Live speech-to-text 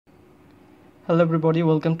Hello everybody,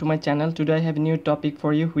 welcome to my channel. Today I have a new topic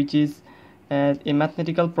for you, which is a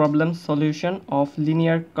mathematical problem solution of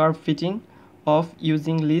linear curve fitting of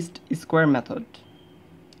using least square method.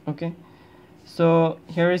 Okay, so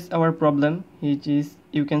here is our problem, which is,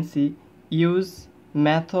 you can see, use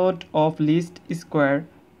method of least square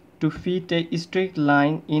to fit a straight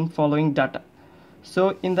line in following data.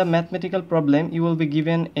 So in the mathematical problem you will be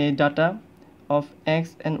given a data of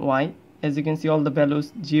x and y. As you can see, all the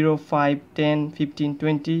values 0, 5, 10, 15,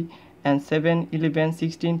 20 and 7, 11,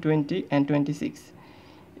 16, 20 and 26.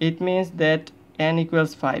 It means that n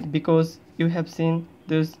equals 5 because you have seen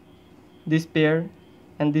this pair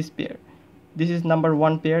and this pair. This is number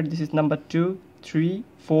 1 pair, this is number 2, 3,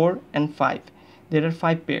 4 and 5. There are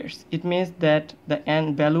 5 pairs. It means that the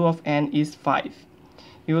n value of n is 5.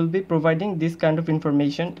 You will be providing this kind of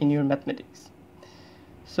information in your mathematics.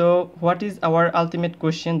 So what is our ultimate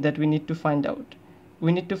question that we need to find out?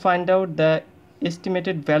 We need to find out the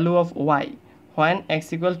estimated value of y when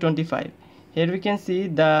x equals 25. Here we can see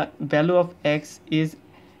the value of x is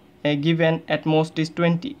given at most is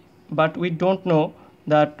 20, but we don't know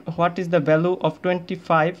that what is the value of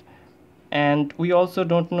 25, and we also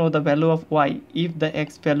don't know the value of y if the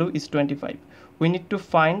x value is 25. We need to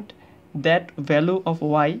find that value of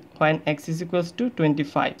y when x is equals to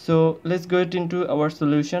 25. So let's go into our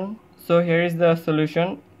solution. So here is the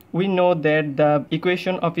solution. We know that the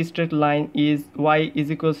equation of a straight line is y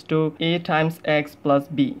is equals to a times x plus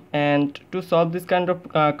b, and to solve this kind of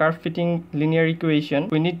curve fitting linear equation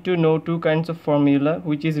we need to know two kinds of formula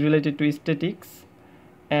which is related to statics,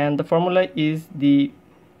 and the formula is the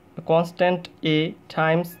constant a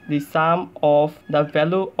times the sum of the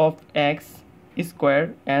value of x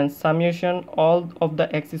square and summation all of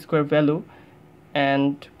the x square value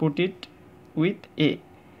and put it with a,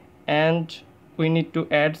 and we need to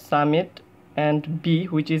add sum it and b,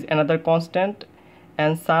 which is another constant,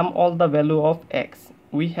 and sum all the value of x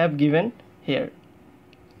we have given here,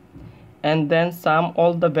 and then sum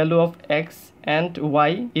all the value of x and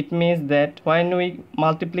y. It means that when we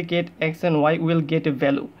multiplicate x and y we will get a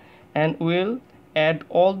value, and we will add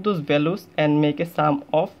all those values and make a sum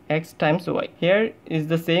of x times y. Here is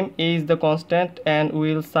the same, a is the constant, and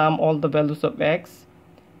we will sum all the values of x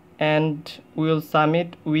and we will sum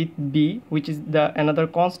it with b, which is the another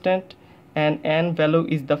constant, and n value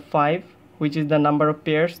is the 5, which is the number of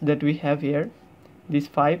pairs that we have here, this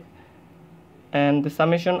 5, and the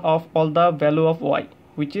summation of all the value of y,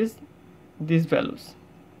 which is these values.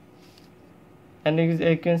 And as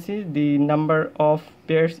you can see, the number of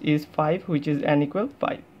pairs is 5, which is n equal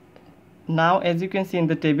 5. Now as you can see in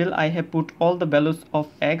the table, I have put all the values of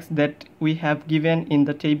x that we have given in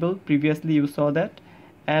the table. Previously you saw that,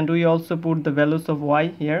 and we also put the values of y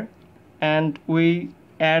here, and we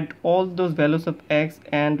add all those values of x,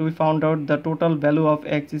 and we found out the total value of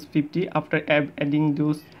x is 50 after adding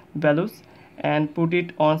those values, and put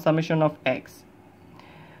it on summation of x.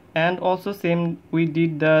 And also we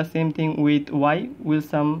did the same thing with y. We'll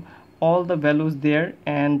sum all the values there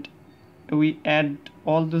and we add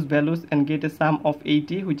all those values and get a sum of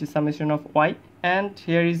 80, which is summation of y. And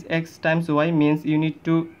here is x times y, means you need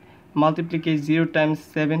to multiplicate 0 times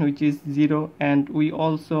 7, which is 0, and we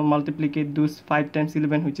also multiplicate those 5 times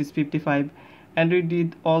 11, which is 55, and we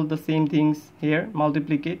did all the same things here,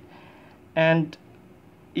 multiplicate, and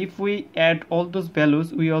if we add all those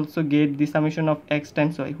values we also get the summation of x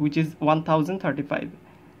times y, which is 1035.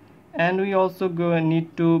 And we also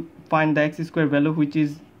need to find the x square value, which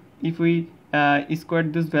is, if we square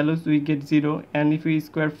those values we get 0, and if we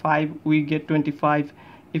square 5 we get 25,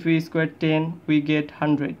 if we square 10 we get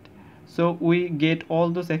 100. So we get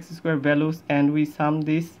all those x square values and we sum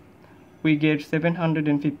this, we get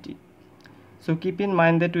 750. So keep in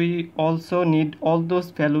mind that we also need all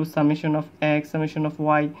those values, summation of x, summation of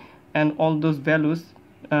y, and all those values,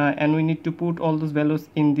 and we need to put all those values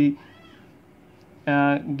in the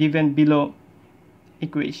given below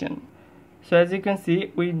equation. So as you can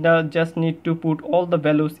see, we now just need to put all the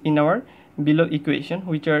values in our below equation,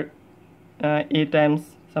 which are a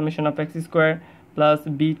times summation of x square plus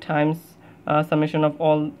b times summation of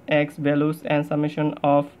all x values and summation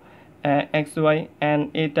of xy, and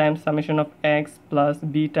a times summation of x plus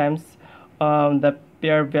b times the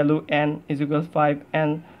pair value n is equal to 5,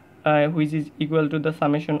 and which is equal to the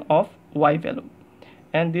summation of y value.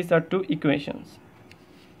 And these are two equations,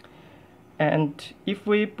 and if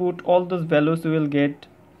we put all those values we will get,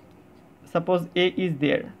 suppose a is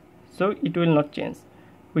there, so it will not change,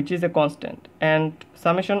 which is a constant, and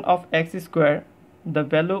summation of x square, the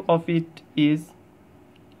value of it is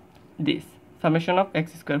this, summation of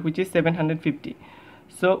x square, which is 750.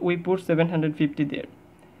 So we put 750 there,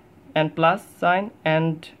 and plus sign,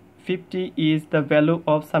 and 50 is the value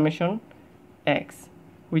of summation x,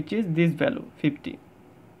 which is this value 50,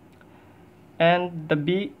 and the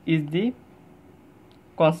b is the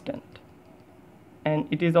constant, and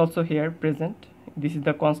it is also here present. This is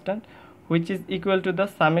the constant, which is equal to the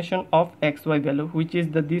summation of xy value, which is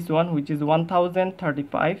this one, which is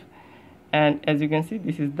 1035, and as you can see,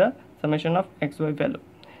 this is the summation of xy value.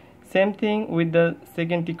 Same thing with the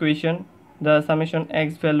second equation. The summation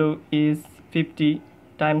x value is 50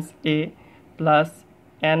 times a plus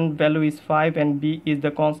n value is 5 and b is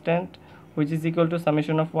the constant, which is equal to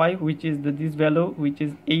summation of y, which is this value, which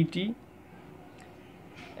is 80.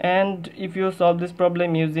 And if you solve this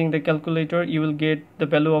problem using the calculator, you will get the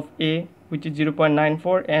value of a, which is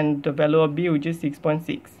 0.94, and the value of b, which is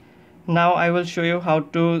 6.6. Now I will show you how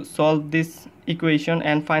to solve this equation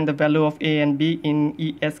and find the value of a and b in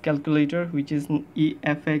ES calculator, which is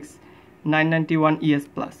EFX 991 ES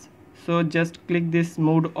plus. So just click this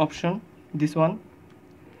mode option, this one,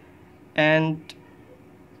 and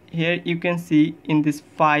here you can see in this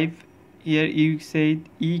 5, here you say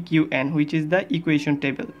EQN, which is the equation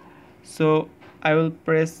table. So I will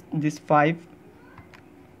press this 5,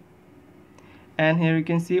 and here you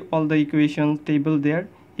can see all the equation table there.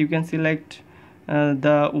 You can select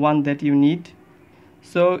the one that you need.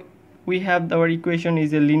 So we have our equation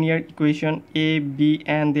is a linear equation a, b,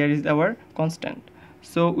 and there is our constant.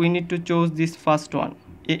 So we need to choose this first one,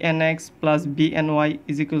 anx plus bny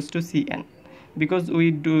is equals to cn. Because we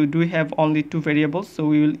do have only two variables, so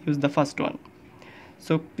we will use the first one.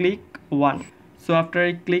 So click 1. So after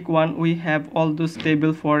I click 1, we have all those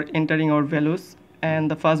table for entering our values, and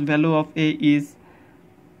the first value of a is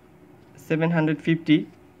 750.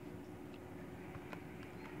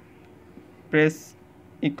 Press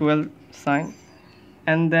equal sign,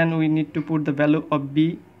 and then we need to put the value of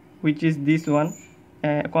b, which is this one,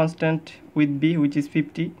 constant with b, which is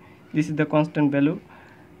 50. This is the constant value,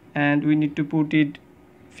 and we need to put it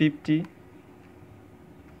 50,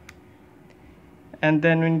 and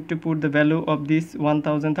then we need to put the value of this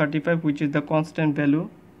 1035, which is the constant value,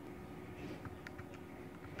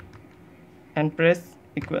 and press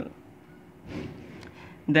equal.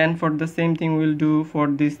 Then for the same thing we'll do for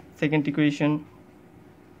this second equation.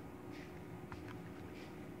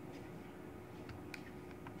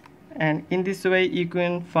 And in this way you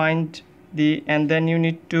can find and then you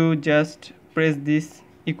need to just press this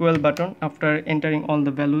equal button after entering all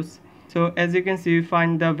the values. So as you can see, we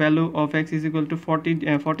find the value of x is equal to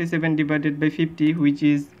 47 divided by 50, which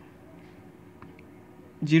is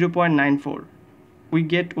 0.94. We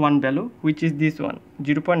get one value, which is this one,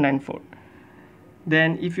 0.94.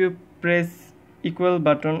 Then if you press equal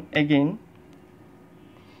button again,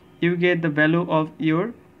 you get the value of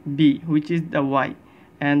your b, which is the y,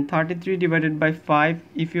 and 33 divided by 5,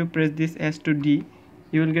 if you press this s to d,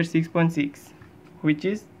 you will get 6.6, which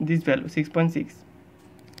is this value, 6.6.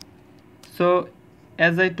 So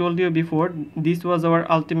as I told you before, this was our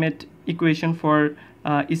ultimate equation for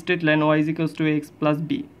straight line y is equals to x plus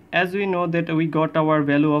b. As we know that we got our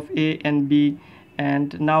value of a and b,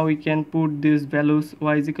 and now we can put these values,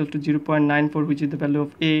 y is equal to 0.94, which is the value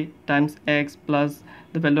of a, times x plus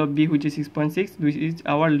the value of b, which is 6.6, which is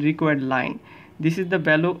our required line. This is the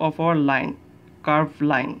value of our line, curved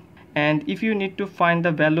line. And if you need to find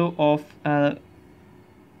the value of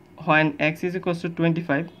when x is equals to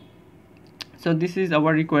 25, so this is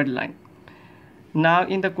our required line. Now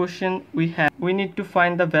in the question we need to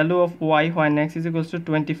find the value of y when x is equals to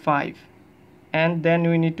 25, and then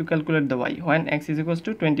we need to calculate the y when x is equals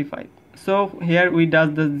to 25. So here we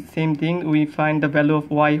does the same thing. We find the value of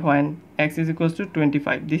y when x is equals to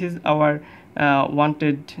 25. This is our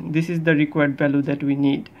this is the required value that we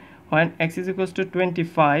need. When x is equals to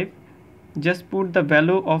 25, just put the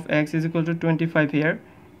value of x is equal to 25 here,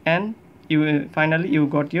 and finally you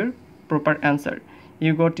got your proper answer.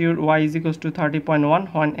 You got your y is equals to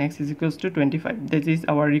 30.1 when x is equals to 25. This is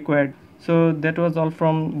our required. So that was all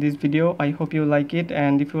from this video. I hope you like it,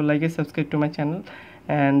 and if you like it, subscribe to my channel,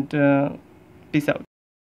 and peace out.